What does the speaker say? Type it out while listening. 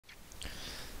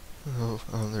Oh,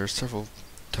 there are several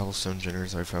cobblestone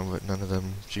generators I found, but none of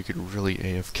them you could really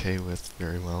AFK with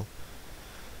very well.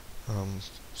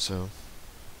 So,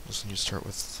 listen, you start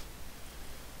with...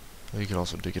 Well, you could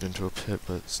also dig it into a pit,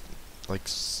 but it's like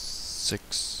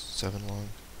 6, 7 long.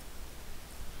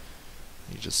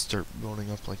 You just start building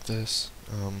up like this.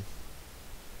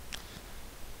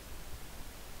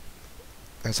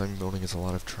 As I'm building, it's a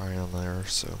lot of trial and error,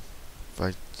 so if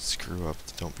I screw up,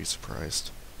 don't be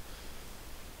surprised.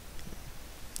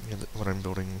 And what I'm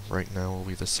building right now will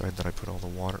be the side that I put all the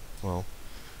water, well,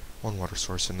 one water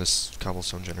source, and this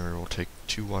cobblestone generator will take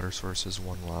 2 water sources,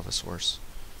 1 lava source.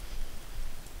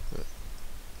 But,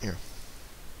 yeah,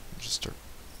 just start.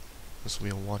 This will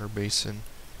be a water basin.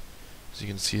 As you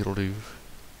can see, it'll do,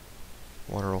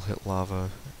 water will hit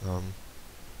lava,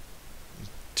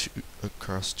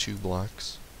 across 2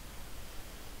 blocks,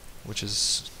 which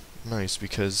is nice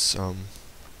because, a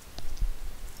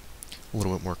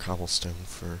little bit more cobblestone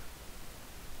for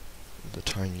the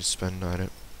time you spend on it.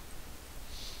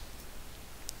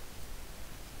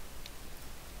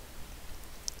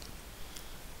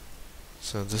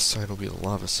 So this side will be the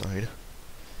lava side.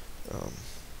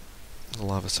 The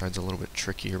lava side's a little bit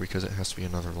trickier because it has to be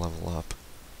another level up.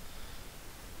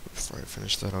 Before I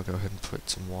finish that, I'll go ahead and put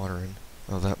some water in.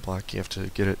 Oh, that block, you have to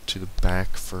get it to the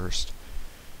back first.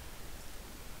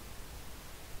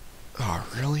 Oh,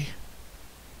 really?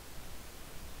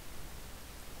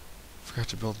 Forgot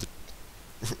to build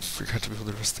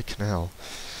the rest of the canal.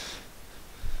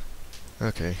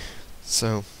 Okay,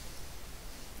 so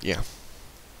yeah.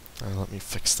 Let me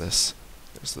fix this.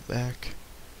 There's the back.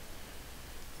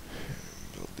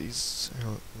 Build these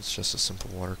out. It's just a simple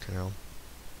water canal.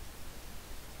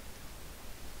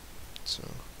 So,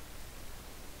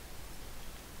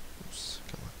 oops,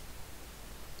 come on.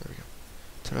 There we go.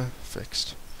 Ta-da,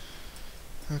 fixed.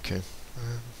 Okay,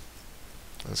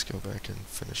 let's go back and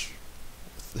finish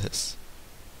with this.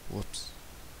 Whoops.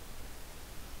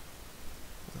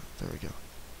 Oh, there we go.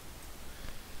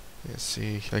 Yeah,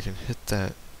 see, I can hit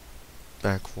that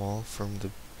back wall from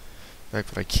the back,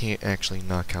 but I can't actually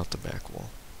knock out the back wall.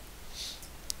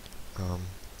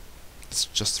 It's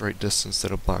just the right distance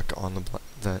that'll block on the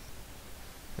that.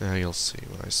 Yeah, you'll see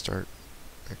when I start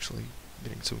actually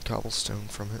getting some cobblestone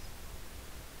from it.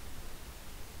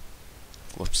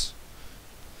 Whoops.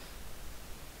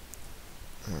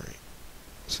 Alright.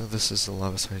 So this is the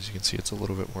lava side. As you can see, it's a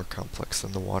little bit more complex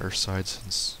than the water side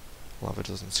since lava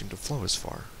doesn't seem to flow as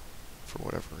far, for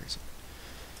whatever reason.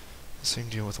 The same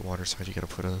deal with the water side. You gotta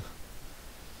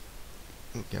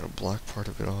block part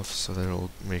of it off so that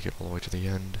it'll make it all the way to the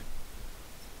end.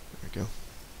 There we go.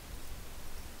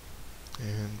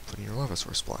 And put in your lava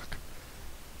source block.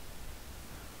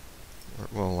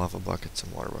 Well, lava buckets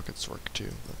and water buckets work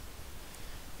too,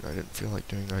 but I didn't feel like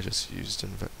doing that. I just used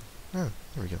invent. Ah,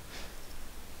 there we go.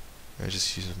 I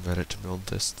just used invent to build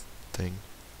this thing,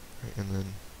 right, and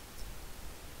then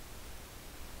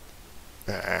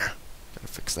gotta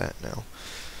fix that now.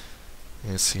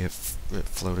 You see it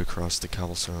floated across the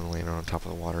cobblestone and landed on top of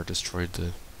the water, destroyed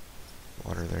the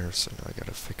water there. So now I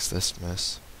gotta fix this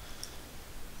mess.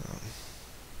 There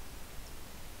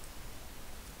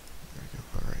we go.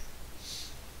 All right.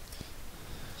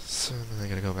 So now I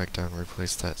gotta go back down and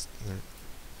replace that. There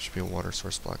should be a water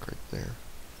source block right there,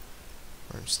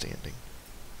 where I'm standing.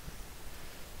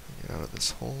 Get out of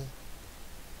this hole.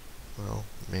 Well,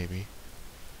 maybe.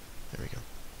 There we go.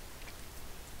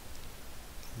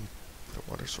 Put a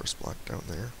water source block down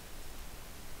there.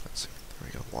 Let's see. There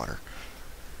we go. Water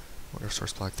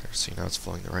source block there. See, now it's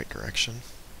flowing the right direction.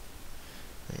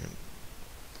 And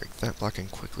break that block and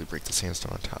quickly break the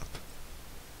sandstone on top.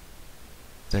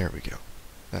 There we go.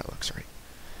 That looks right.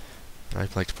 And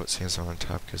I'd like to put sandstone on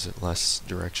top because it less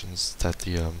directions that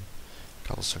the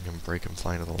cobblestone can break and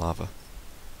fly into the lava.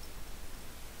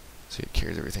 See, it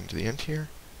carries everything to the end here.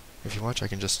 If you watch, I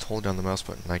can just hold down the mouse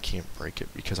button and I can't break it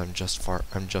because I'm just out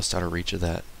of reach of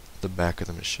the back of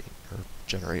the machine, or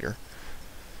generator.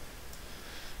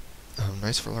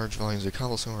 Nice for large volumes of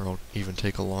cobblestone, or it'll even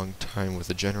take a long time with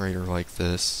a generator like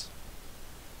this.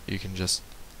 You can just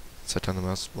set down the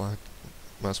mouse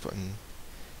button,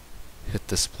 hit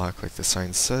this block like the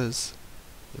sign says,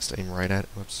 just aim right at it,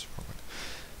 whoops, wrong one.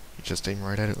 You just aim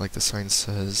right at it like the sign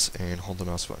says, and hold the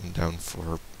mouse button down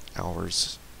for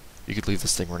hours. You could leave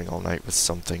this thing running all night with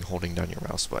something holding down your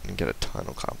mouse button and get a ton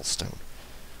of cobblestone.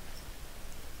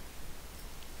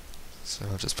 So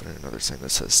I'll just put in another sign that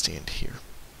says stand here.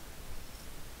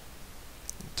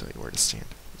 I'll tell you where to stand.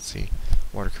 See,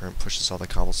 water current pushes all the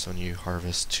cobblestone you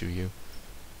harvest to you.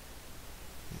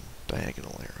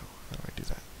 Diagonal arrow. How do I do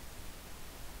that?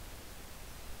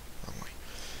 Wrong way.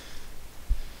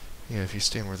 Yeah, if you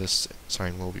stand where this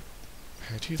sign will be...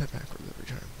 I do that backwards every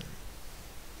time.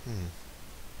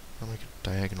 I'll make a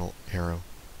diagonal arrow.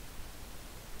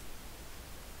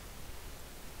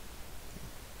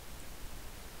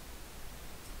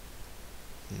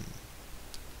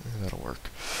 Yeah, that'll work.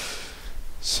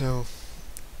 So,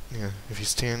 yeah, if you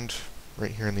stand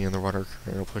right here in the underwater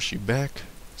current, it'll push you back,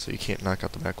 so you can't knock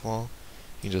out the back wall.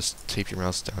 You can just tape your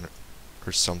mouse down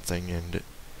or something and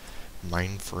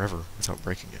mine forever without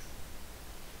breaking it.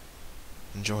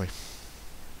 Enjoy.